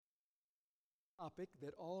topic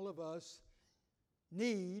that all of us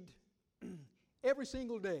need every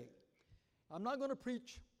single day. I'm not going to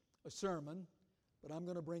preach a sermon, but I'm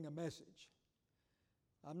going to bring a message.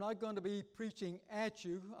 I'm not going to be preaching at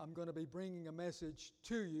you. I'm going to be bringing a message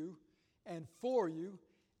to you and for you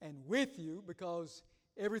and with you, because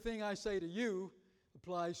everything I say to you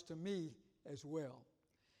applies to me as well.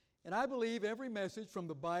 And I believe every message from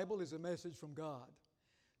the Bible is a message from God.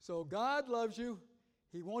 So God loves you.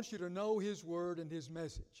 He wants you to know His Word and His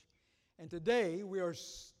message. And today we are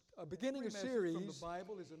beginning a series from the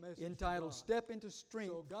Bible is a message entitled Step into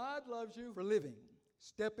Strength. So God loves you for living.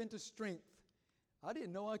 Step into strength. I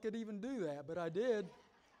didn't know I could even do that, but I did.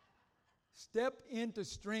 Step into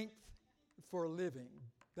strength for living.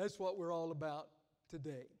 That's what we're all about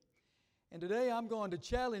today. And today I'm going to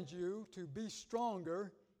challenge you to be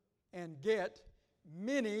stronger and get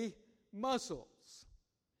many muscles.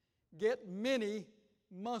 Get many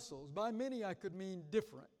muscles. By many I could mean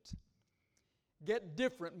different. Get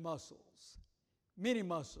different muscles. Many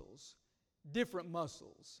muscles. Different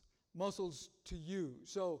muscles. Muscles to use.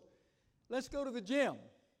 So let's go to the gym.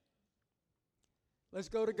 Let's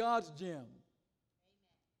go to God's gym. Amen.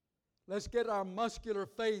 Let's get our muscular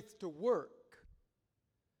faith to work.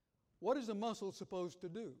 What is a muscle supposed to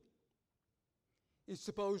do? It's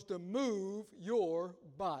supposed to move your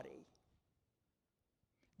body.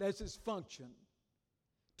 That's its function.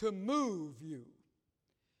 To move you.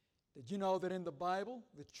 Did you know that in the Bible,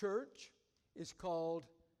 the church is called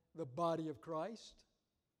the body of Christ?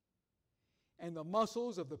 And the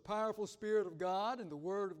muscles of the powerful Spirit of God and the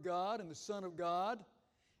Word of God and the Son of God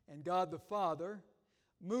and God the Father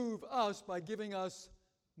move us by giving us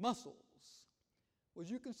muscles. Would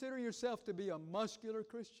you consider yourself to be a muscular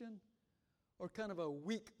Christian or kind of a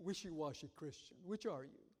weak, wishy-washy Christian? Which are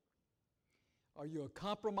you? Are you a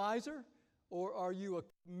compromiser or are you a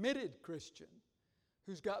committed Christian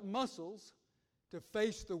who's got muscles to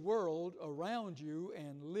face the world around you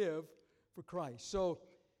and live for Christ? So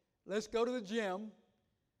let's go to the gym,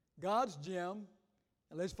 God's gym,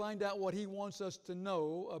 and let's find out what He wants us to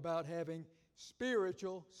know about having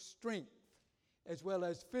spiritual strength as well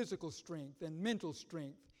as physical strength and mental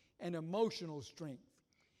strength and emotional strength.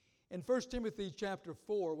 In 1 Timothy chapter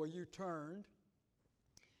 4, where you turned,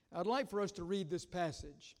 I'd like for us to read this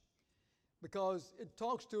passage because it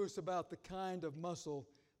talks to us about the kind of muscle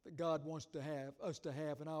that God wants to have, us to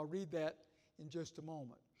have, and I'll read that in just a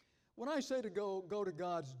moment. When I say to go to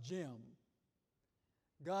God's gym,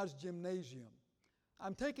 God's gymnasium,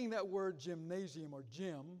 I'm taking that word gymnasium or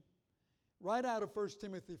gym right out of 1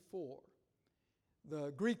 Timothy 4.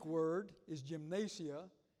 The Greek word is gymnasia.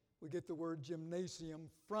 We get the word gymnasium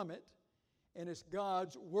from it, and it's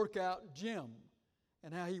God's workout gym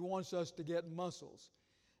and how He wants us to get muscles.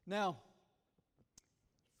 Now,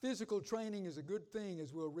 physical training is a good thing,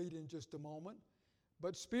 as we'll read in just a moment,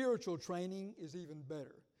 but spiritual training is even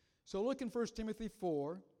better. So look in 1 Timothy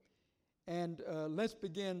 4, and let's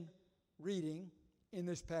begin reading in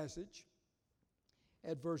this passage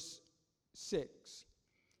at verse 6.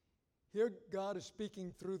 Here God is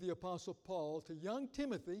speaking through the Apostle Paul to young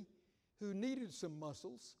Timothy, who needed some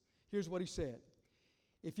muscles. Here's what he said.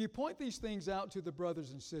 If you point these things out to the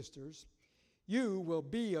brothers and sisters, you will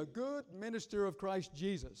be a good minister of Christ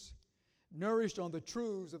Jesus, nourished on the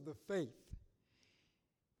truths of the faith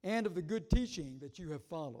and of the good teaching that you have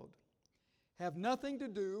followed. Have nothing to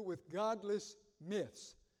do with godless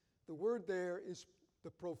myths. The word there is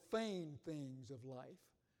the profane things of life.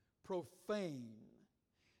 Profane.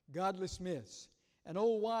 Godless myths and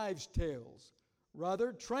old wives' tales.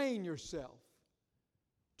 Rather, train yourself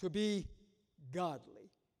to be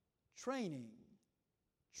godly. Training.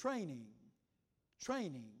 Train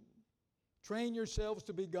yourselves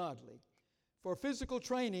to be godly. For physical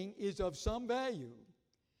training is of some value,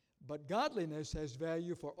 but godliness has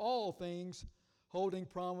value for all things, holding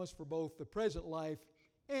promise for both the present life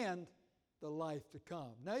and the life to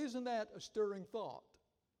come. Now, isn't that a stirring thought?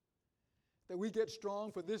 That we get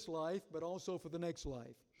strong for this life, but also for the next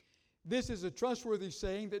life. This is a trustworthy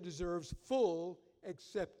saying that deserves full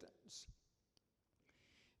acceptance.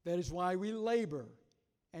 That is why we labor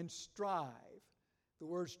and strive. The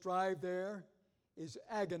word strive there is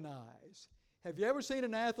agonize. Have you ever seen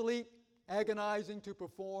an athlete agonizing to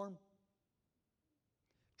perform?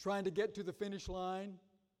 Trying to get to the finish line?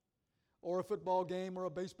 Or a football game or a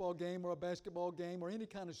baseball game or a basketball game or any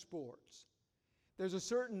kind of sports. There's a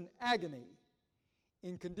certain agony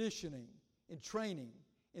in conditioning, in training,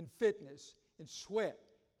 in fitness, in sweat,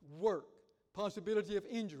 work, possibility of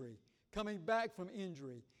injury, coming back from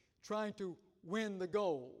injury, trying to win the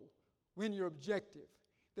goal, win your objective.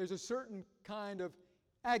 There's a certain kind of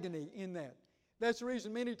agony in that. That's the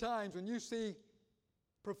reason many times when you see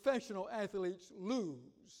professional athletes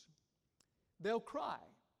lose, they'll cry.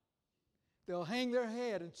 They'll hang their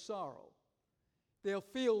head in sorrow. They'll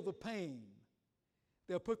feel the pain.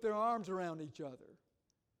 They'll put their arms around each other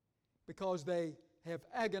because they have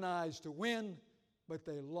agonized to win, but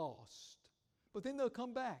they lost. But then they'll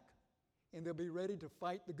come back and they'll be ready to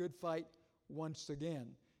fight the good fight once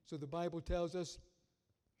again. So the Bible tells us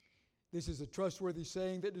this is a trustworthy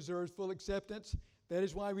saying that deserves full acceptance. That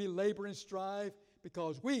is why we labor and strive,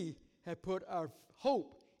 because we have put our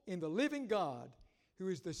hope in the living God, who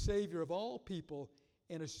is the Savior of all people,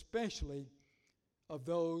 and especially of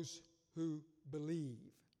those who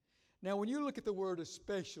believe. Now, when you look at the word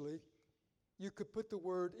especially, you could put the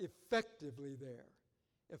word effectively there.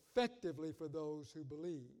 Effectively for those who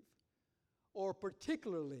believe. Or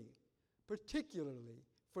particularly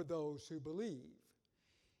for those who believe.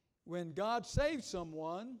 When God saves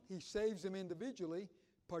someone, He saves them individually,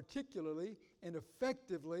 particularly and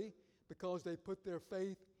effectively, because they put their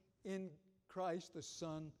faith in Christ, the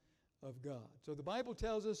Son of God. So the Bible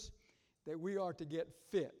tells us that we are to get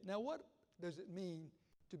fit. Now, what does it mean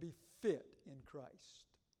to be fit in Christ?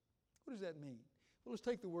 What does that mean? Well, let's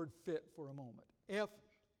take the word fit for a moment.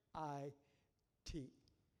 F-I-T.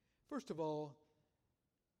 First of all,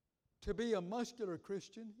 to be a muscular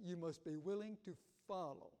Christian, you must be willing to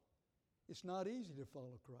follow. It's not easy to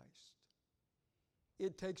follow Christ.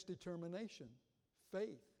 It takes determination,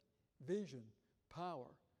 faith, vision, power,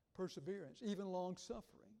 perseverance, even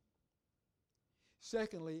long-suffering.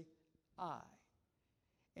 Secondly, I.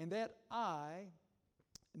 And that I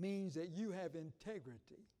means that you have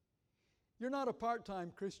integrity. You're not a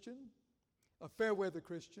part-time Christian, a fair-weather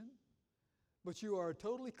Christian, but you are a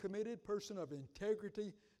totally committed person of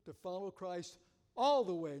integrity to follow Christ all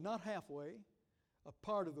the way, not halfway, a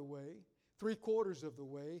part of the way, 3/4 of the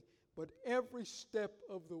way, but every step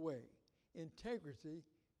of the way. Integrity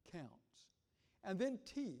counts. And then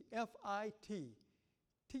T, F-I-T,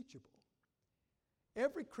 teachable.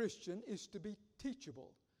 Every Christian is to be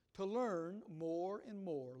teachable, to learn more and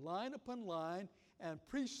more, line upon line, and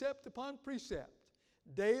precept upon precept,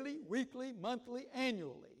 daily, weekly, monthly,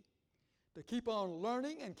 annually, to keep on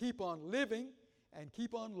learning and keep on living and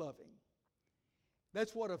keep on loving.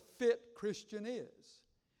 That's what a fit Christian is.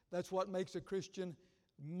 That's what makes a Christian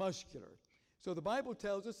muscular. So the Bible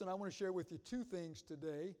tells us, and I want to share with you two things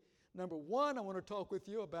today. Number one, I want to talk with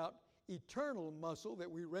you about eternal muscle that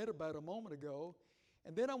we read about a moment ago.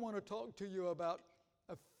 And then I want to talk to you about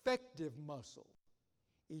effective muscle.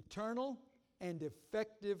 Eternal and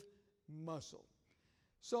effective muscle.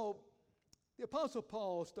 So the Apostle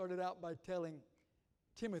Paul started out by telling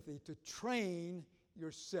Timothy to train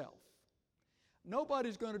yourself.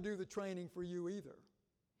 Nobody's going to do the training for you either.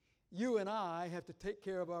 You and I have to take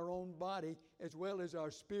care of our own body as well as our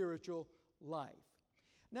spiritual life.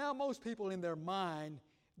 Now, most people in their mind,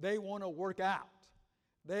 they want to work out.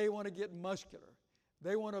 They want to get muscular.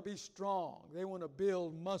 They want to be strong. They want to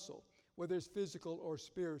build muscle, whether it's physical or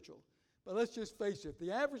spiritual. But let's just face it,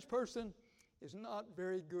 the average person is not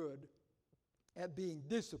very good at being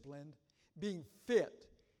disciplined, being fit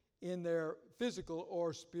in their physical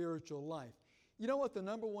or spiritual life. You know what the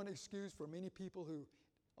number one excuse for many people who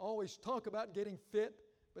always talk about getting fit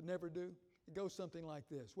but never do? It goes something like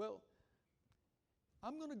this. Well,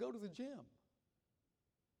 I'm going to go to the gym.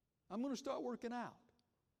 I'm going to start working out.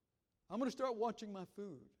 I'm going to start watching my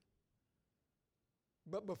food.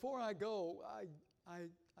 But before I go, I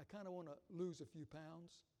kind of want to lose a few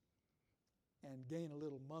pounds and gain a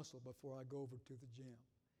little muscle before I go over to the gym.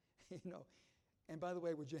 You know. And by the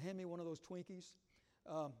way, would you hand me one of those Twinkies?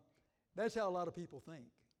 That's how a lot of people think.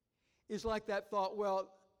 It's like that thought, well,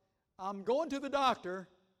 I'm going to the doctor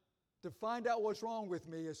to find out what's wrong with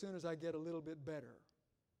me as soon as I get a little bit better.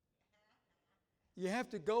 You have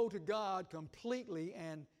to go to God completely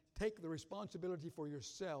and take the responsibility for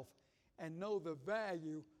yourself and know the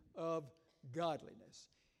value of godliness.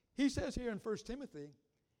 He says here in 1 Timothy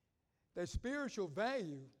that spiritual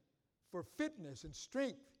value for fitness and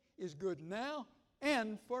strength is good now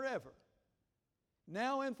and forever.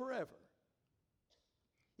 Now and forever.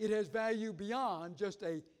 It has value beyond just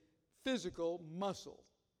a physical muscle.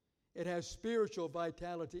 It has spiritual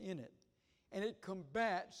vitality in it. And it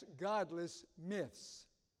combats godless myths.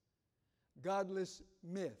 Godless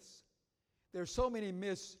myths. There are so many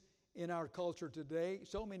myths in our culture today,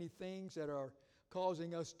 so many things that are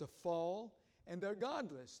causing us to fall, and they're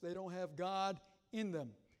godless. They don't have God in them.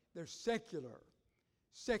 They're secular.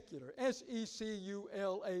 Secular.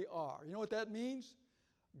 S-E-C-U-L-A-R. You know what that means?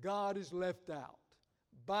 God is left out.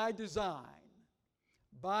 By design.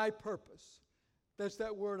 By purpose. That's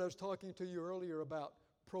that word I was talking to you earlier about,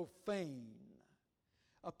 profane.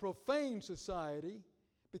 A profane society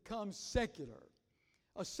becomes secular.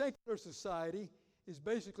 A secular society is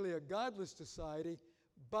basically a godless society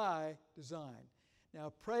by design.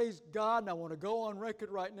 Now, praise God, and I want to go on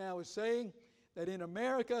record right now as saying that in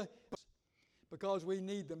America, because we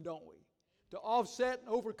need them, don't we? To offset and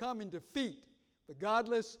overcome and defeat the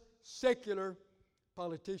godless, secular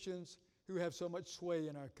politicians who have so much sway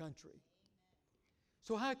in our country.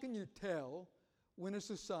 So how can you tell when a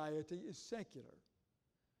society is secular?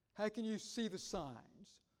 How can you see the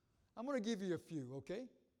signs? I'm going to give you a few, okay?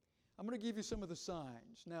 I'm going to give you some of the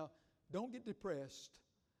signs. Now, don't get depressed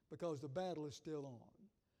because the battle is still on.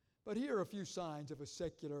 But here are a few signs of a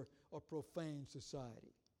secular or profane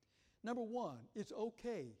society. Number one, it's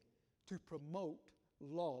okay to promote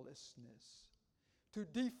lawlessness, to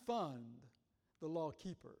defund the law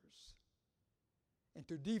keepers, and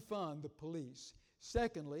to defund the police.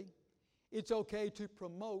 Secondly, it's okay to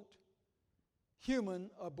promote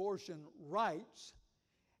human abortion rights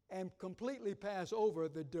and completely pass over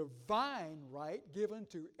the divine right given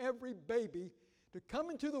to every baby to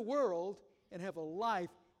come into the world and have a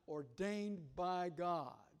life ordained by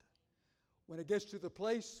God. When it gets to the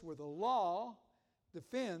place where the law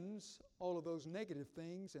defends all of those negative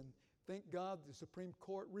things, and thank God the Supreme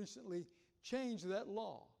Court recently changed that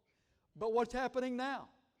law. But what's happening now?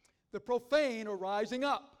 The profane are rising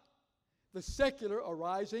up. The secular are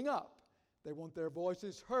rising up. They want their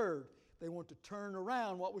voices heard. They want to turn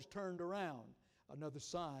around what was turned around. Another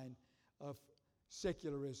sign of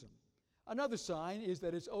secularism. Another sign is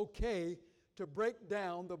that it's okay to break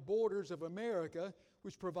down the borders of America,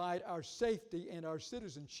 which provide our safety and our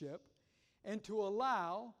citizenship, and to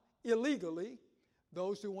allow illegally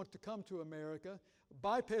those who want to come to America,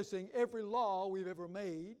 bypassing every law we've ever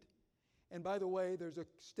made. And by the way, there's a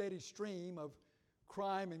steady stream of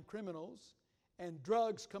crime and criminals and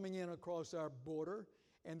drugs coming in across our border,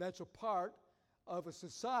 and that's a part of a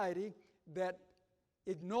society that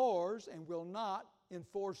ignores and will not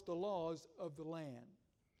enforce the laws of the land.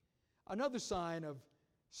 Another sign of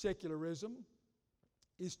secularism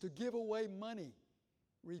is to give away money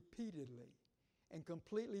repeatedly and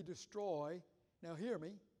completely destroy, now hear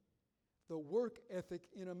me, the work ethic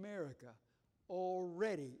in America.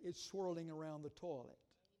 Already it's swirling around the toilet.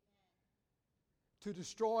 To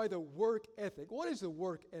destroy the work ethic. What is the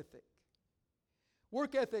work ethic?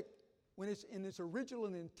 Work ethic, when it's in its original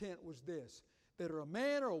intent, was this: that a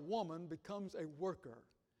man or a woman becomes a worker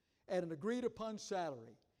at an agreed upon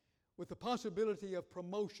salary with the possibility of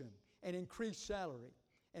promotion and increased salary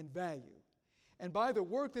and value. And by the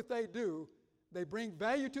work that they do, they bring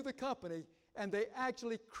value to the company, and they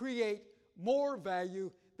actually create more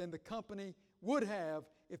value than the company would have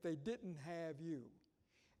if they didn't have you.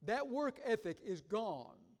 That work ethic is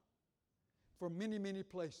gone from many, many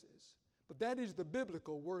places. But that is the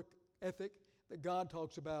biblical work ethic that God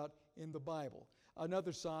talks about in the Bible.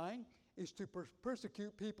 Another sign is to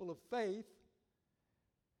persecute people of faith,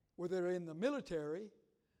 whether in the military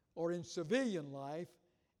or in civilian life,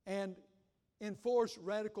 and enforce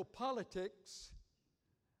radical politics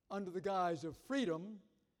under the guise of freedom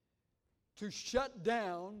to shut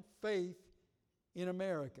down faith in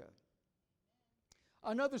America.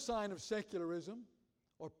 Another sign of secularism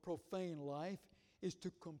or profane life is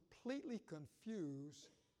to completely confuse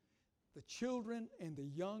the children and the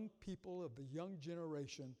young people of the young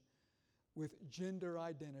generation with gender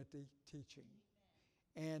identity teaching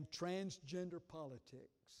and transgender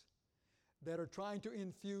politics that are trying to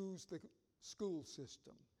infuse the school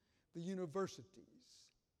system, the universities,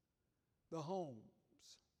 the homes,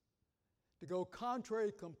 to go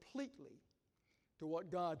contrary completely to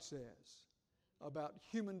what God says about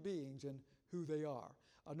human beings and who they are.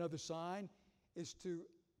 Another sign is to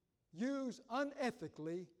use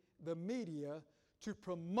unethically the media to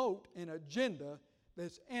promote an agenda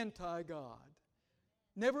that's anti-God.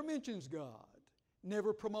 Never mentions God,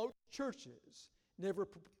 never promotes churches, never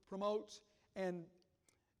promotes and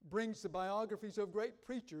brings the biographies of great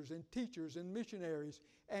preachers and teachers and missionaries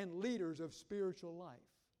and leaders of spiritual life.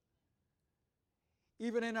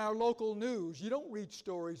 Even in our local news, you don't read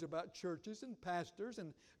stories about churches and pastors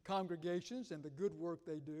and congregations and the good work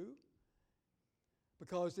they do,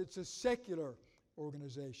 because it's a secular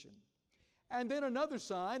organization. And then another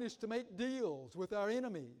sign is to make deals with our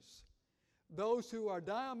enemies, those who are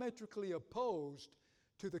diametrically opposed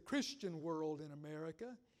to the Christian world in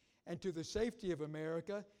America and to the safety of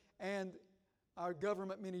America. And our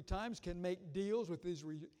government many times can make deals with these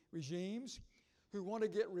regimes who want to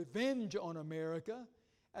get revenge on America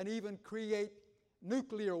and even create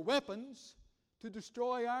nuclear weapons to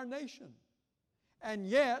destroy our nation. And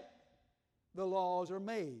yet, the laws are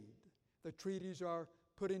made. The treaties are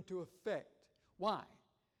put into effect. Why?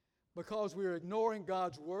 Because we're ignoring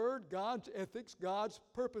God's Word, God's ethics, God's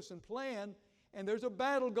purpose and plan, and there's a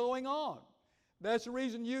battle going on. That's the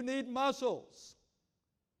reason you need muscles.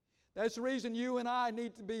 That's the reason you and I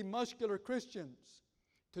need to be muscular Christians,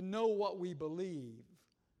 to know what we believe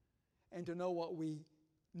and to know what we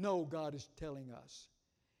know God is telling us.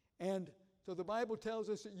 And so the Bible tells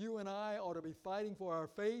us that you and I ought to be fighting for our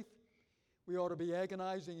faith. We ought to be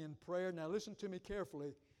agonizing in prayer. Now listen to me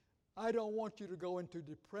carefully. I don't want you to go into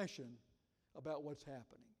depression about what's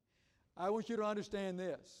happening. I want you to understand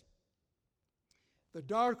this. The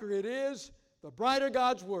darker it is, the brighter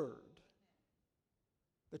God's Word.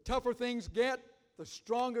 The tougher things get, the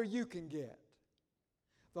stronger you can get.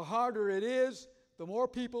 The harder it is, the more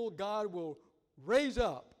people God will raise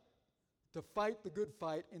up to fight the good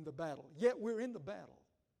fight in the battle. Yet we're in the battle.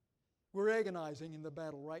 We're agonizing in the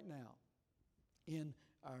battle right now in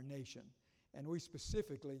our nation. And we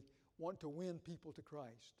specifically want to win people to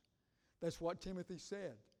Christ. That's what Timothy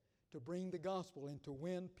said, to bring the gospel and to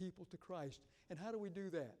win people to Christ. And how do we do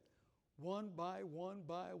that? One by one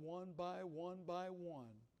by one by one by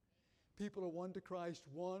one. People are won to Christ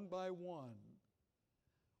one by one.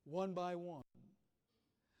 One by one.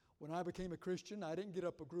 When I became a Christian, I didn't get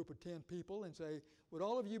up a group of 10 people and say, would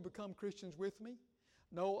all of you become Christians with me?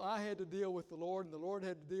 No, I had to deal with the Lord, and the Lord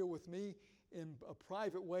had to deal with me in a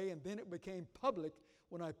private way, and then it became public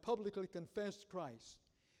when I publicly confessed Christ.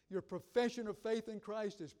 Your profession of faith in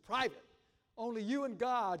Christ is private. Only you and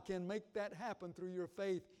God can make that happen through your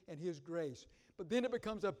faith and His grace. But then it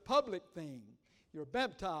becomes a public thing. You're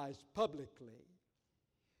baptized publicly.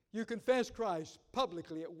 You confess Christ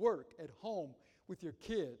publicly at work, at home, with your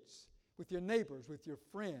kids, with your neighbors, with your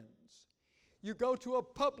friends. You go to a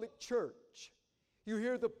public church. You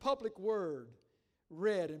hear the public word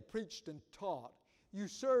read and preached and taught. You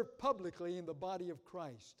serve publicly in the body of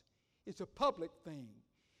Christ. It's a public thing.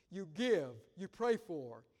 You give, you pray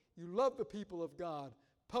for, you love the people of God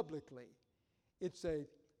publicly. It's a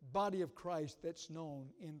body of Christ that's known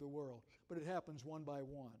in the world. But it happens one by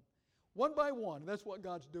one. One by one. That's what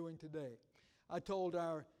God's doing today. I told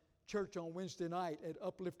our church on Wednesday night at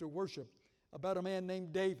Uplifter Worship about a man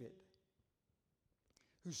named David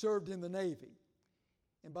who served in the Navy.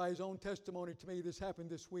 And by his own testimony to me, this happened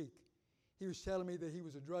this week. He was telling me that he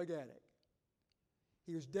was a drug addict.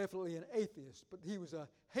 He was definitely an atheist, but he was a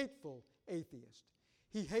hateful atheist.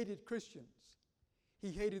 He hated Christians.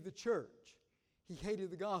 He hated the church. He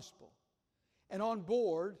hated the gospel. And on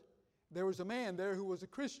board, there was a man there who was a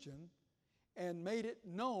Christian and made it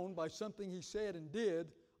known by something he said and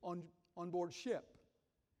did on board ship.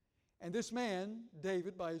 And this man,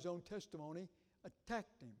 David, by his own testimony,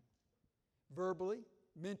 attacked him verbally,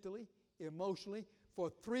 mentally, emotionally. For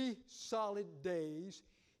 3 solid days,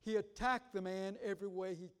 he attacked the man every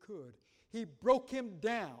way he could. He broke him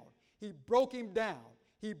down. He broke him down.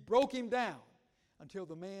 He broke him down until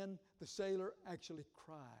the man, the sailor, actually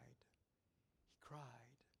cried. He cried.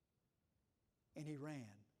 And he ran.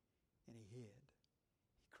 And he hid.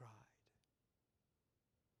 He cried.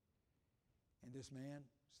 And this man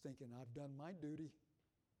is thinking, I've done my duty.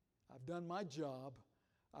 I've done my job.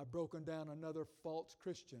 I've broken down another false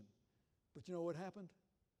Christian. But you know what happened?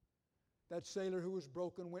 That sailor who was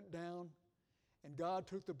broken went down, and God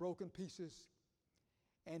took the broken pieces,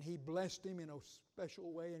 and He blessed him in a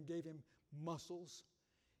special way and gave him muscles.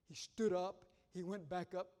 He stood up. He went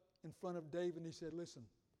back up in front of David, and he said, listen,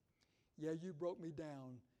 yeah, you broke me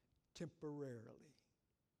down temporarily.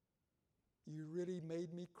 You really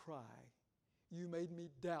made me cry. You made me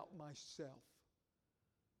doubt myself.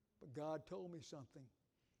 But God told me something,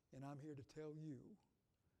 and I'm here to tell you.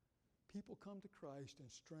 People come to Christ in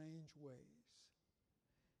strange ways.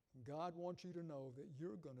 And God wants you to know that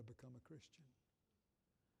you're going to become a Christian.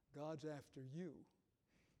 God's after you.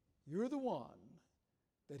 You're the one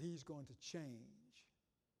that He's going to change.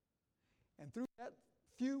 And through that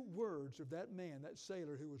few words of that man, that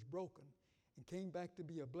sailor who was broken and came back to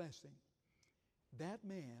be a blessing, that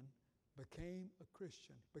man became a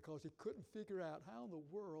Christian because he couldn't figure out how in the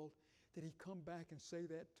world did he come back and say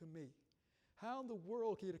that to me. How in the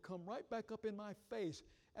world could he come right back up in my face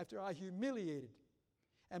after I humiliated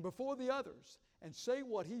and before the others and say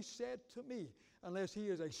what he said to me unless he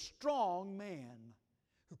is a strong man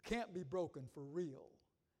who can't be broken for real.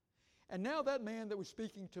 And now that man that was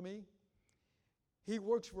speaking to me, he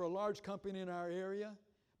works for a large company in our area,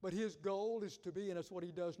 but his goal is to be, and that's what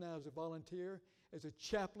he does now as a volunteer, as a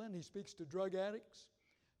chaplain. He speaks to drug addicts,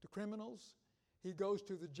 to criminals. He goes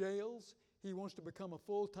to the jails. He wants to become a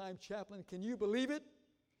full-time chaplain. Can you believe it?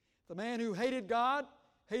 The man who hated God,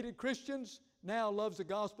 hated Christians, now loves the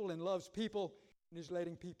gospel and loves people and is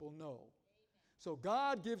letting people know. So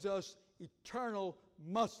God gives us eternal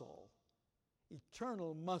muscle.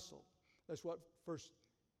 Eternal muscle. That's what 1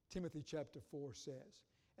 Timothy chapter 4 says.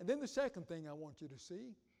 And then the second thing I want you to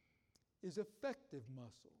see is effective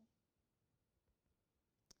muscle.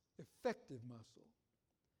 Effective muscle.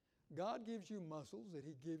 God gives you muscles that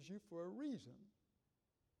He gives you for a reason.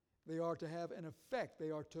 They are to have an effect.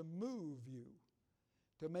 They are to move you,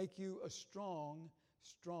 to make you a strong,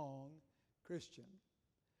 strong Christian.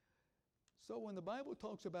 So when the Bible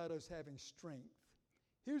talks about us having strength,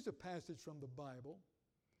 here's a passage from the Bible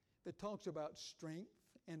that talks about strength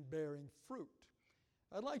and bearing fruit.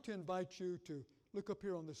 I'd like to invite you to look up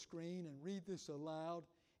here on the screen and read this aloud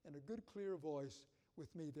in a good, clear voice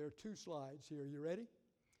with me. There are 2 slides here. You ready?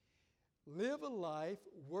 Live a life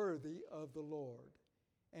worthy of the Lord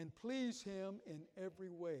and please Him in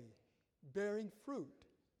every way, bearing fruit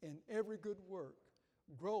in every good work,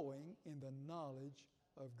 growing in the knowledge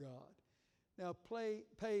of God. Now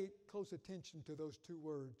pay close attention to those 2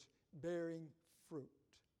 words, bearing fruit.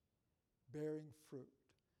 Bearing fruit.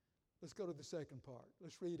 Let's go to the second part.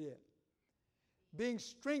 Let's read it. Being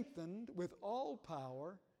strengthened with all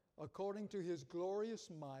power according to His glorious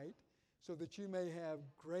might, so that you may have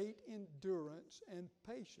great endurance and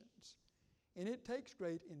patience. And it takes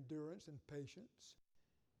great endurance and patience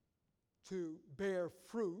to bear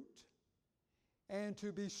fruit and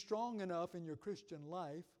to be strong enough in your Christian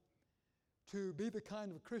life to be the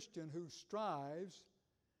kind of Christian who strives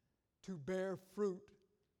to bear fruit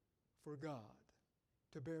for God,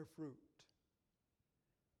 to bear fruit.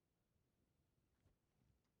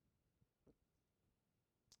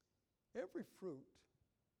 Every fruit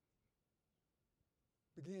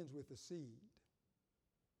begins with a seed.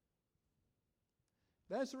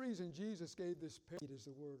 That's the reason Jesus gave this parable as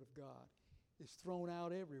the Word of God. It's thrown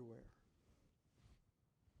out everywhere.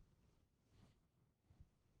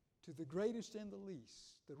 To the greatest and the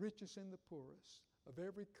least, the richest and the poorest, of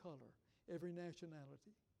every color, every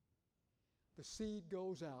nationality. The seed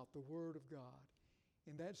goes out, the Word of God,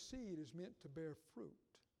 and that seed is meant to bear fruit.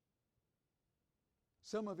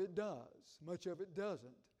 Some of it does, much of it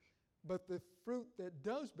doesn't. But the fruit that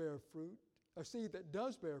does bear fruit, a seed that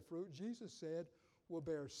does bear fruit, Jesus said, will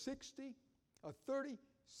bear 60, 30,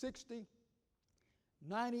 60,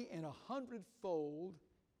 90, and 100-fold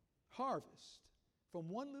harvest from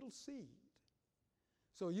one little seed.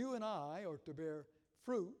 So you and I are to bear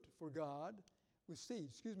fruit for God with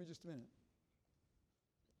seeds. Excuse me just a minute.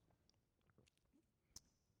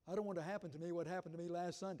 I don't want to happen to me what happened to me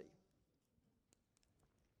last Sunday.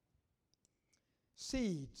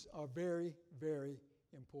 Seeds are very, very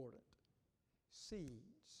important.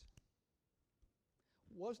 Seeds.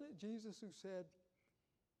 Wasn't it Jesus who said,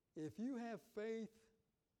 if you have faith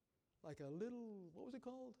like a little, what was it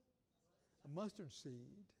called? A mustard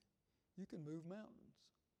seed, you can move mountains.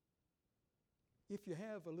 If you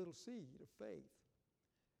have a little seed of faith.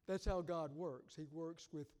 That's how God works. He works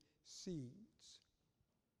with seeds.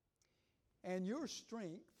 And your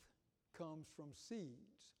strength comes from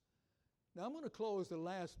seeds. Now I'm going to close the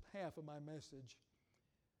last half of my message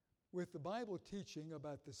with the Bible teaching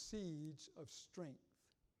about the seeds of strength.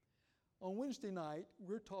 On Wednesday night,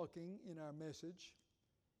 we're talking in our message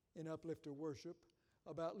in Uplifter Worship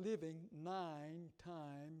about living 9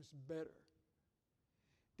 times better.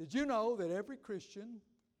 Did you know that every Christian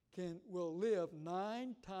will live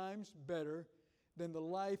 9 times better than the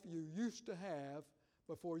life you used to have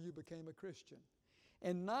before you became a Christian?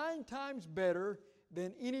 And 9 times better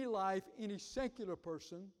than any life any secular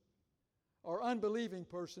person or unbelieving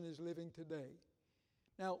person is living today.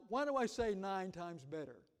 Now, why do I say 9 times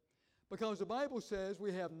better? Because the Bible says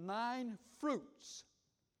we have 9 fruits.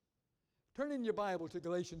 Turn in your Bible to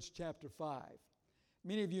Galatians chapter 5.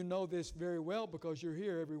 Many of you know this very well because you're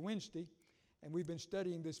here every Wednesday, and we've been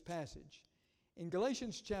studying this passage. In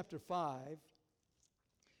Galatians chapter 5,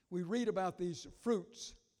 we read about these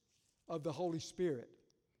fruits of the Holy Spirit.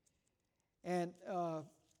 And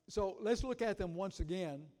so let's look at them once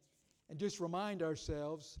again and just remind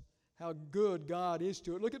ourselves how good God is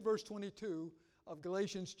to it. Look at verse 22 of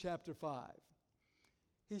Galatians chapter 5.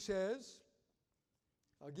 He says,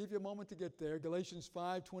 I'll give you a moment to get there, Galatians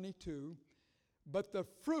 5:22, but the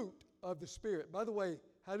fruit of the Spirit. By the way,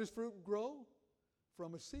 how does fruit grow?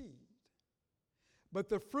 From a seed. But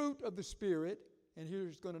the fruit of the Spirit, and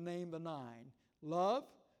here's going to name the 9, love,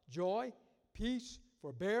 joy, peace,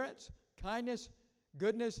 forbearance, kindness,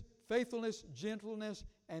 goodness, faithfulness, gentleness,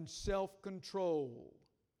 and self-control.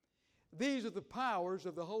 These are the powers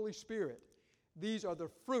of the Holy Spirit. These are the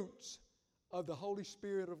fruits of the Holy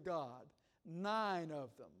Spirit of God. 9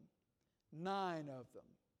 of them. 9 of them.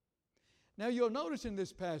 Now you'll notice in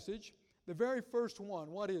this passage, the very first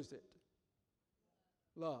one, what is it?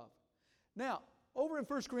 Love. Now, over in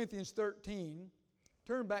 1 Corinthians 13,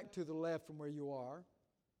 turn back to the left from where you are,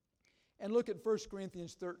 and look at 1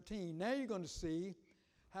 Corinthians 13. Now you're going to see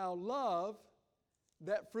how love,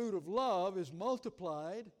 that fruit of love, is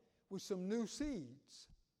multiplied with some new seeds.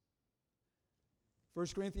 1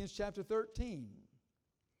 Corinthians chapter 13,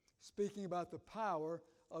 speaking about the power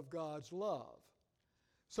of God's love.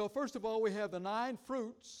 So first of all, we have the 9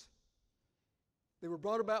 fruits. They were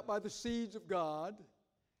brought about by the seeds of God.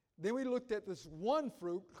 Then we looked at this one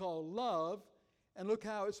fruit called love, and look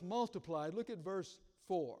how it's multiplied. Look at verse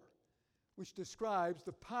 4, which describes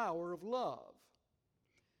the power of love.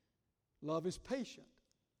 Love is patient.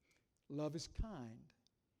 Love is kind.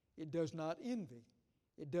 It does not envy.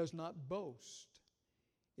 It does not boast.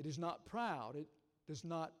 It is not proud. It does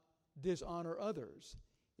not dishonor others.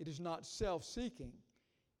 It is not self-seeking.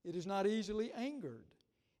 It is not easily angered.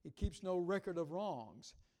 It keeps no record of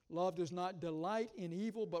wrongs. Love does not delight in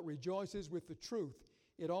evil, but rejoices with the truth.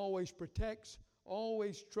 It always protects,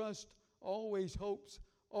 always trusts, always hopes,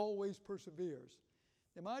 always perseveres.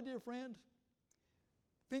 And my dear friend,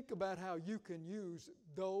 think about how you can use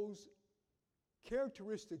those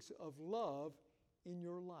characteristics of love in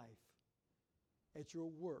your life, at your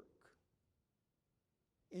work,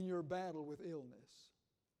 in your battle with illness,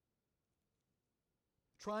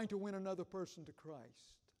 trying to win another person to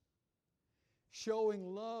Christ,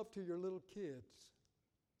 showing love to your little kids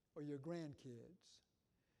or your grandkids,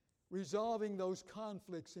 resolving those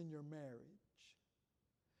conflicts in your marriage,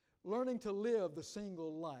 learning to live the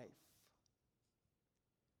single life,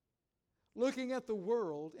 looking at the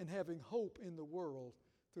world and having hope in the world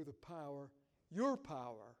through the power, your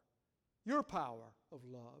power of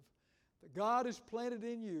love that God has planted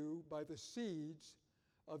in you by the seeds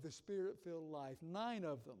of the Spirit-filled life. 9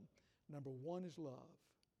 of them. Number 1 is love.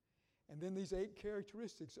 And then these 8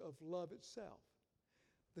 characteristics of love itself.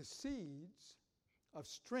 The seeds of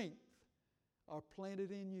strength are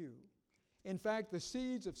planted in you. In fact, the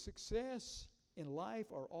seeds of success in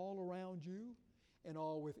life are all around you and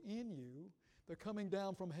all within you. They're coming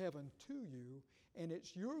down from heaven to you, and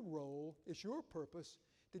it's your role, it's your purpose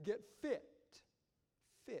to get fit.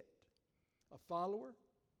 A follower,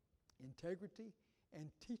 integrity,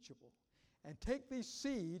 and teachable. And take these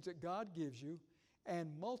seeds that God gives you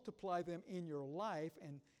and multiply them in your life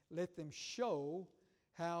and let them show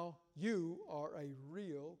how you are a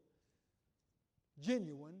real,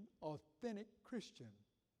 genuine, authentic Christian.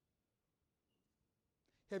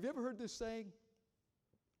 Have you ever heard this saying?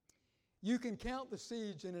 You can count the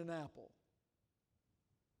seeds in an apple.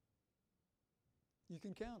 You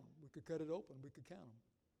can count them. We could cut it open. We could count them.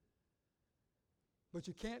 But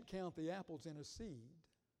you can't count the apples in a seed.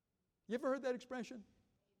 You ever heard that expression? Amen.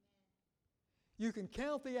 You can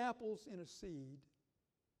count the apples in a seed.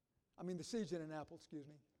 The seeds in an apple, excuse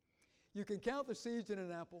me. You can count the seeds in an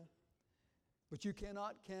apple, but you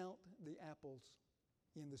cannot count the apples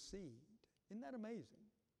in the seed. Isn't that amazing?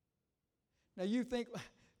 Now you think,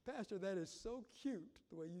 Pastor, that is so cute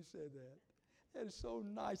the way you said that. That is so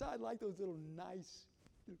nice. I like those little nice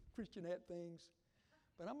Christianette things.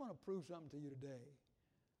 But I'm going to prove something to you today.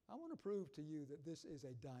 I want to prove to you that this is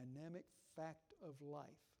a dynamic fact of life.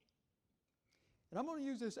 And I'm going to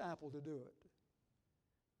use this apple to do it.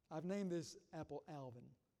 I've named this apple Alvin.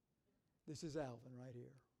 This is Alvin right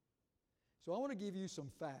here. So I want to give you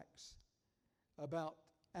some facts about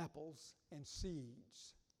apples and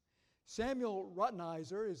seeds. Samuel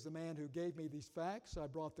Rottenheiser is the man who gave me these facts. I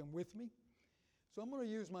brought them with me. So I'm going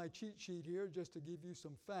to use my cheat sheet here just to give you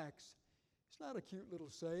some facts. It's not a cute little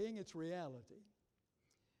saying, it's reality.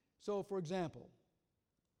 So, for example,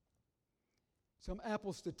 some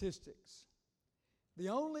apple statistics. The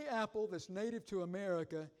only apple that's native to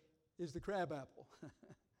America is the crab apple.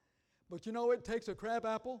 But you know it takes a crab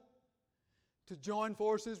apple to join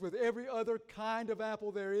forces with every other kind of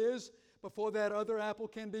apple there is before that other apple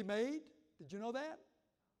can be made? Did you know that?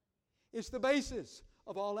 It's the basis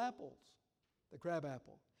of all apples, the crab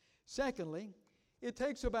apple. Secondly, it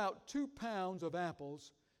takes about 2 pounds of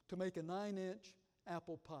apples to make a 9-inch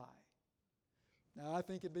apple pie. Now, I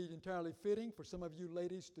think it'd be entirely fitting for some of you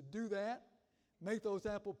ladies to do that. Make those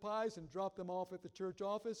apple pies and drop them off at the church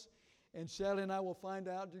office, and Shelley and I will find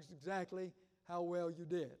out just exactly how well you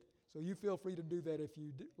did. So you feel free to do that if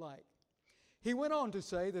you like. He went on to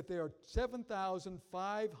say that there are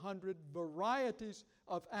 7,500 varieties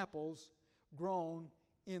of apples grown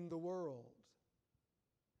in the world.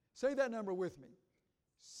 Say that number with me.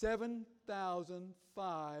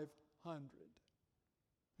 7,500.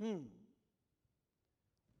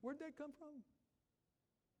 Where'd that come from?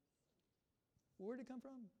 Where'd it come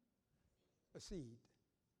from? A seed.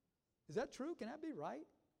 Is that true? Can that be right?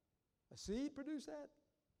 A seed produced that?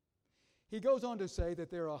 He goes on to say that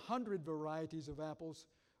there are 100 varieties of apples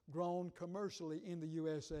grown commercially in the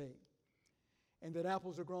USA, and that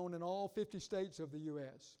apples are grown in all 50 states of the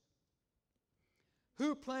U.S.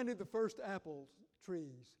 Who planted the first apple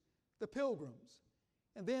trees? The Pilgrims.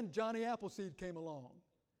 And then Johnny Appleseed came along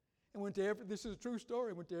and went to this is a true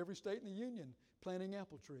story, went to every state in the Union planting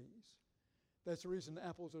apple trees. That's the reason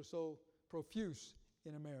apples are so profuse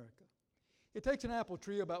in America. It takes an apple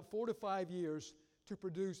tree about 4 to 5 years to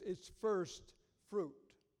produce its first fruit.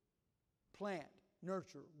 Plant,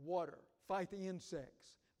 nurture, water, fight the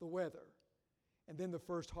insects, the weather, and then the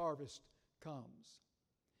first harvest comes.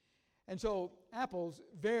 And so apples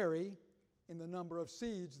vary in the number of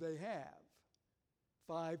seeds they have,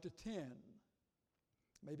 5 to 10,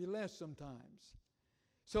 maybe less sometimes.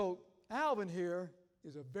 So Alvin here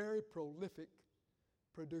is a very prolific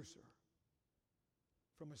producer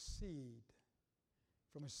from a seed.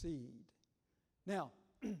 From a seed. Now,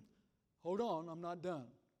 hold on, I'm not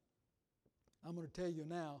done. I'm going to tell you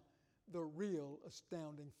now the real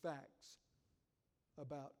astounding facts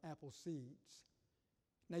about apple seeds.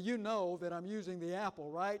 Now, you know that I'm using the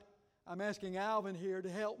apple, right? I'm asking Alvin here to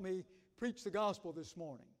help me preach the gospel this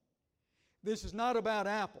morning. This is not about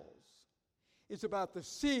apples. It's about the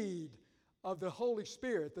seed of the Holy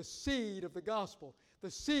Spirit, the seed of the gospel,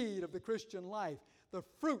 the seed of the Christian life, the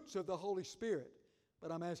fruits of the Holy Spirit.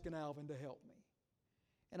 But I'm asking Alvin to help me.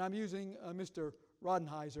 And I'm using Mr.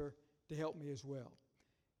 Rodenheiser to help me as well.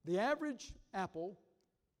 The average apple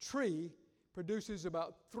tree produces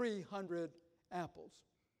about 300 apples.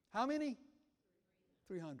 How many?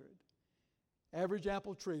 300. Average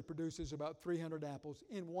apple tree produces about 300 apples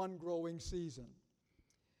in one growing season.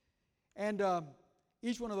 And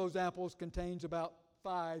each one of those apples contains about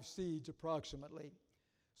 5 seeds approximately.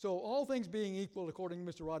 So all things being equal, according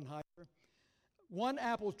to Mr. Rodenheiser, one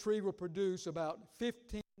apple tree will produce about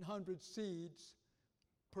 1,500 seeds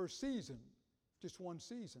per season, just one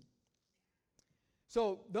season.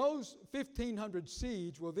 So those 1,500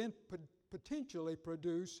 seeds will then potentially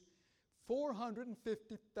produce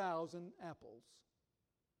 450,000 apples.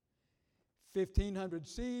 1,500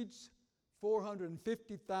 seeds,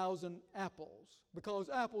 450,000 apples. Because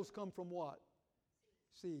apples come from what?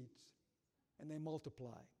 Seeds. And they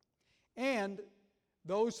multiply. And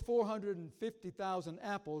those 450,000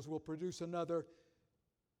 apples will produce another,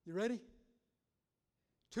 you ready?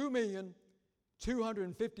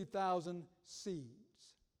 2,250,000 seeds.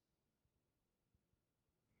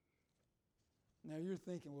 Now you're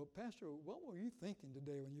thinking, well, Pastor, what were you thinking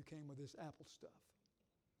today when you came with this apple stuff?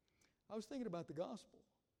 I was thinking about the gospel.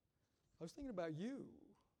 I was thinking about you.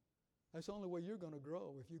 That's the only way you're going to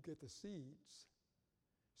grow, if you get the seeds.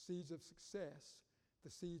 Seeds of success, the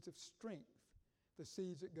seeds of strength, the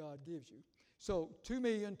seeds that God gives you. So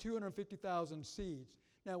 2,250,000 seeds.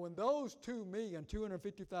 Now when those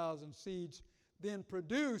 2,250,000 seeds then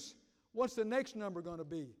produce, what's the next number going to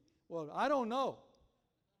be? Well, I don't know.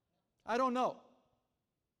 I don't know.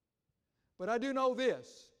 But I do know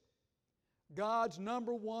this. God's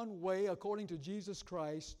number one way, according to Jesus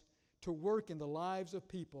Christ, to work in the lives of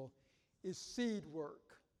people is seed work.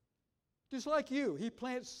 Just like you, He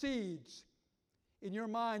plants seeds in your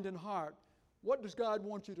mind and heart. What does God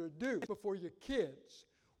want you to do before your kids?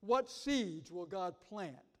 What seeds will God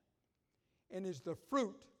plant? And is the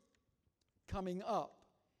fruit coming up?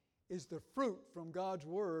 Is the fruit from God's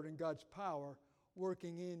Word and God's power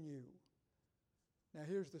working in you? Now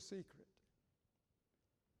here's the secret.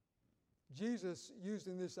 Jesus,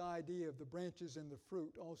 using this idea of the branches and the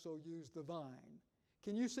fruit, also used the vine.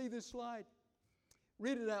 Can you see this slide?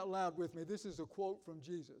 Read it out loud with me. This is a quote from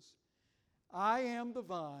Jesus. I am the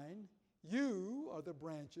vine, you are the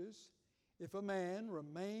branches. If a man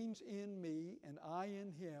remains in me and I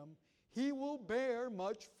in him, he will bear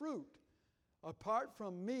much fruit. Apart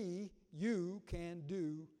from me, you can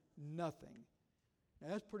do nothing. Now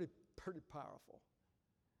that's pretty powerful.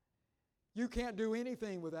 You can't do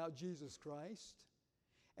anything without Jesus Christ.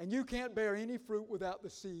 And you can't bear any fruit without the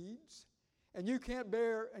seeds. And you can't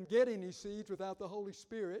bear and get any seeds without the Holy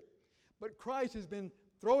Spirit. But Christ has been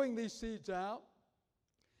throwing these seeds out.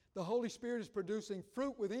 The Holy Spirit is producing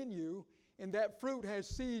fruit within you, and that fruit has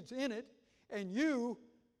seeds in it. And you,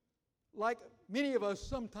 like many of us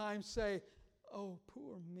sometimes say, oh,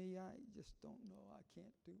 poor me, I just don't know. I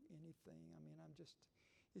can't do anything. I mean,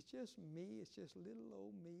 it's just me. It's just little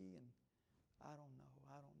old me, and I don't know.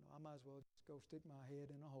 I might as well just go stick my head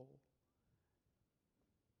in a hole.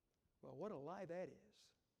 Well, what a lie that is.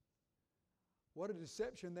 What a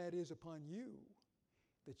deception that is upon you,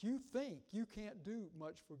 that you think you can't do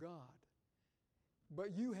much for God,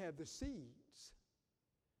 but you have the seeds.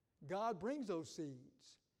 God brings those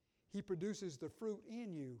seeds. He produces the fruit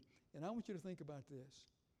in you. And I want you to think about this.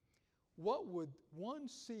 What would one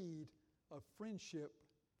seed of friendship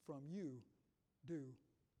from you do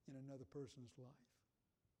in another person's life?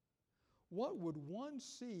 What would one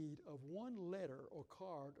seed of one letter or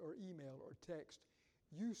card or email or text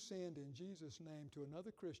you send in Jesus' name to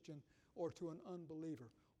another Christian or to an unbeliever,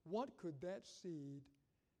 what could that seed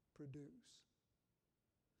produce?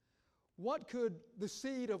 What could the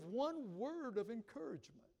seed of one word of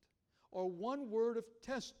encouragement or one word of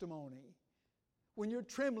testimony, when you're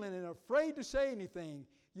trembling and afraid to say anything,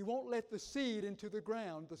 you won't let the seed into the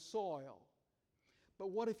ground, the soil.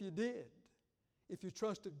 But what if you did? If you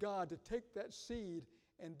trusted God to take that seed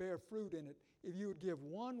and bear fruit in it, if you would give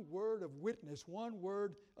one word of witness, one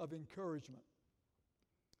word of encouragement.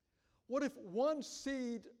 What if one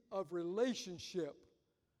seed of relationship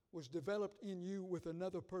was developed in you with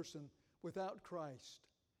another person without Christ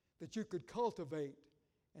that you could cultivate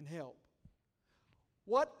and help?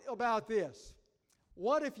 What about this?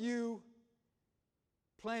 What if you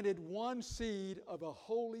planted one seed of a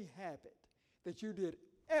holy habit that you did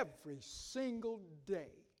every single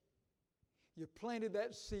day? You planted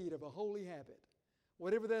that seed of a holy habit,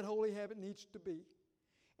 whatever that holy habit needs to be,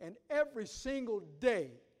 and every single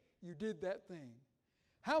day you did that thing.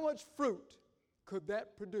 How much fruit could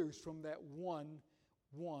that produce from that one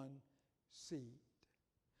seed?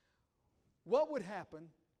 What would happen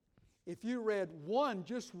if you read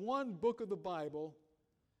just one book of the Bible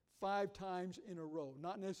 5 times in a row?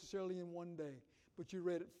 Not necessarily in one day, but you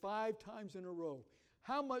read it 5 times in a row.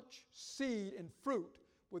 How much seed and fruit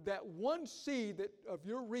would that one seed of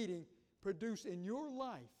your reading produce in your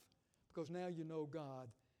life? Because now you know God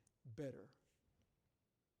better.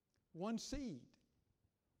 One seed.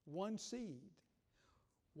 One seed.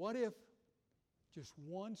 What if just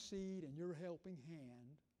one seed and your helping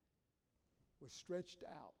hand was stretched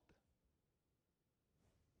out?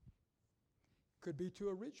 Could be to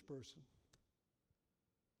a rich person,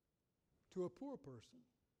 to a poor person,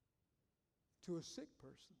 to a sick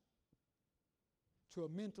person, to a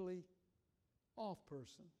mentally off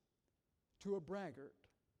person, to a braggart,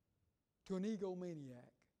 to an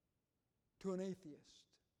egomaniac, to an atheist.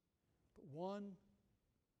 But one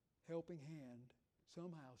helping hand,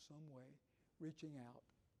 somehow, some way, reaching out,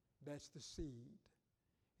 that's the seed.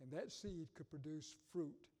 And that seed could produce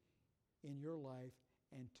fruit in your life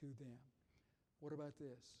and to them. What about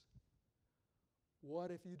this? What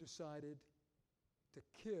if you decided to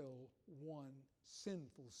kill one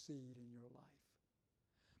sinful seed in your life?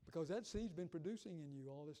 Because that seed's been producing in you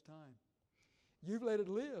all this time. You've let it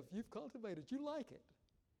live. You've cultivated it. You like it.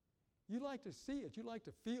 You like to see it. You like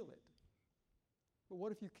to feel it. But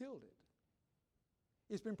what if you killed it?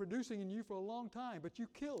 It's been producing in you for a long time, but you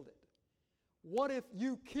killed it. What if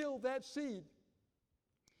you killed that seed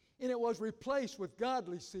and it was replaced with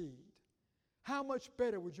godly seed? How much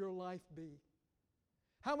better would your life be?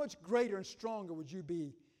 How much greater and stronger would you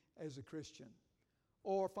be as a Christian?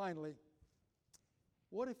 Or finally,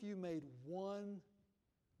 what if you made one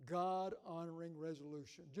God-honoring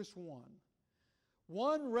resolution? Just one.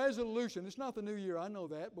 One resolution. It's not the new year, I know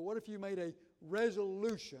that, but what if you made a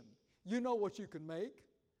resolution? You know what you can make.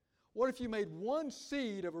 What if you made one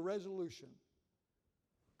seed of a resolution?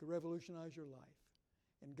 Could revolutionize your life.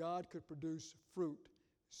 And God could produce fruit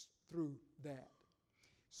through that.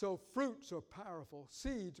 So fruits are powerful.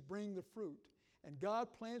 Seeds bring the fruit. And God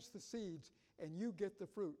plants the seeds and you get the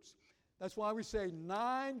fruits. That's why we say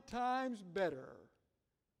 9 times better.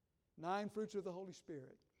 9 fruits of the Holy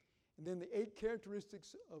Spirit. And then the 8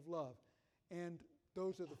 characteristics of love. And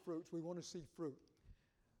those are the fruits. We want to see fruit.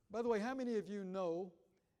 By the way, how many of you know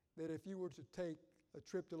that if you were to take a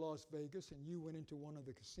trip to Las Vegas and you went into one of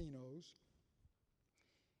the casinos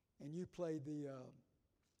and you played the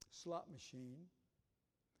slot machine,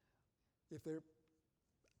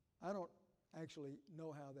 I don't actually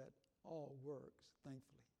know how that all works,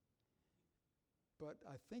 thankfully. But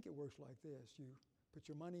I think it works like this. You put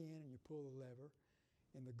your money in and you pull the lever.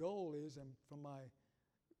 And the goal is, and from my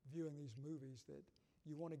viewing these movies, that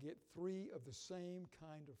you want to get 3 of the same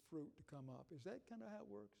kind of fruit to come up. Is that kind of how it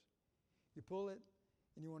works? You pull it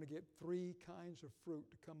and you want to get 3 kinds of fruit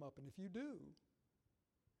to come up. And if you do,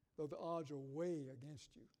 though the odds are way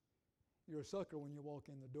against you, you're a sucker when you walk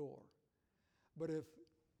in the door. But if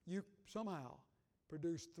you somehow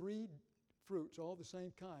produce 3 fruits, all the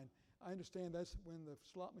same kind, I understand that's when the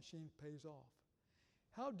slot machine pays off.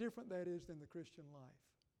 How different that is than the Christian life.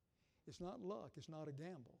 It's not luck. It's not a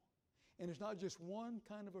gamble. And it's not just one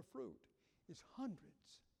kind of a fruit. It's hundreds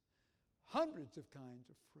of kinds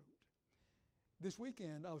of fruit. This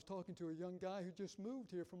weekend, I was talking to a young guy who just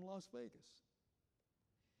moved here from Las Vegas.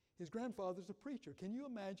 His grandfather's a preacher. Can you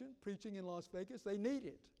imagine preaching in Las Vegas? They need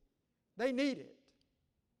it. They need it.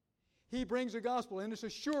 He brings the gospel, and it's a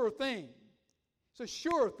sure thing. It's a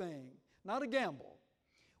sure thing, not a gamble.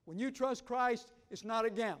 When you trust Christ, it's not a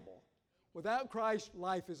gamble. Without Christ,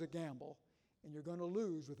 life is a gamble, and you're going to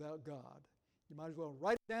lose without God. You might as well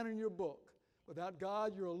write it down in your book. Without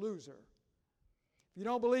God, you're a loser. If you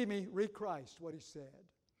don't believe me, read Christ, what he said.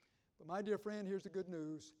 But my dear friend, here's the good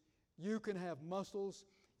news. You can have muscles,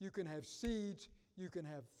 you can have seeds, you can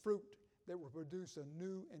have fruit that will produce a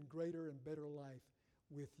new and greater and better life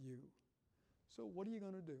with you. So what are you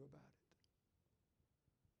going to do about it?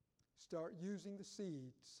 Start using the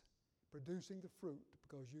seeds, producing the fruit,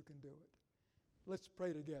 because you can do it. Let's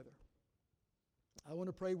pray together. I want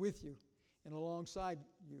to pray with you and alongside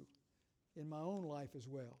you in my own life as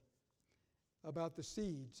well about the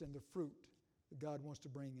seeds and the fruit that God wants to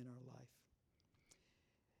bring in our life.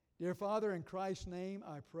 Dear Father, in Christ's name,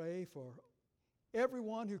 I pray for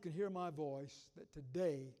everyone who can hear my voice that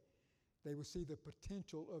today they will see the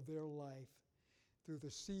potential of their life through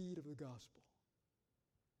the seed of the gospel.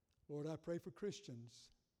 Lord, I pray for Christians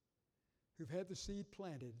who've had the seed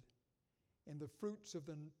planted and the fruits of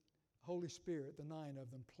the Holy Spirit, the 9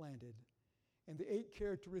 of them planted, and the 8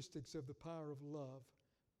 characteristics of the power of love,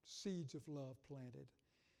 seeds of love planted.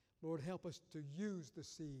 Lord, help us to use the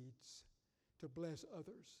seeds to bless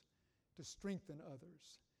others, to strengthen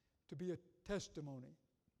others, to be a testimony,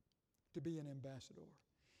 to be an ambassador.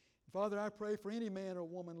 Father, I pray for any man or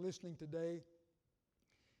woman listening today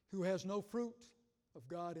who has no fruit of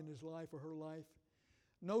God in his life or her life.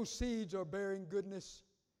 No seeds are bearing goodness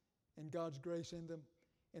and God's grace in them,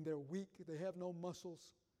 and they're weak. They have no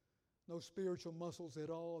muscles, no spiritual muscles at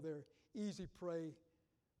all. They're easy prey.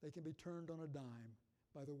 They can be turned on a dime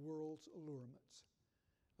by the world's allurements.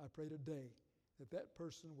 I pray today that that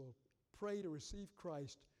person will pray to receive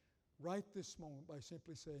Christ right this moment by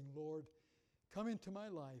simply saying, Lord, come into my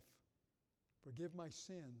life, forgive my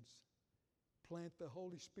sins, plant the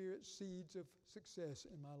Holy Spirit seeds of success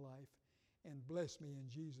in my life, and bless me in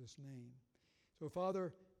Jesus' name. So,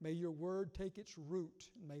 Father, may your word take its root,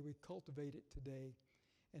 and may we cultivate it today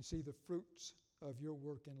and see the fruits of your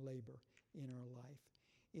work and labor in our life.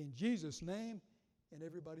 In Jesus' name, and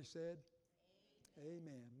everybody said,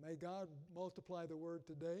 Amen. May God multiply the word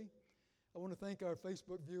today. I want to thank our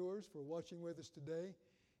Facebook viewers for watching with us today.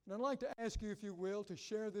 And I'd like to ask you, if you will, to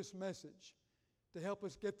share this message to help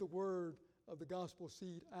us get the word of the gospel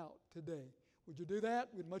seed out today. Would you do that?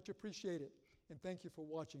 We'd much appreciate it. And thank you for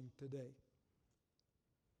watching today.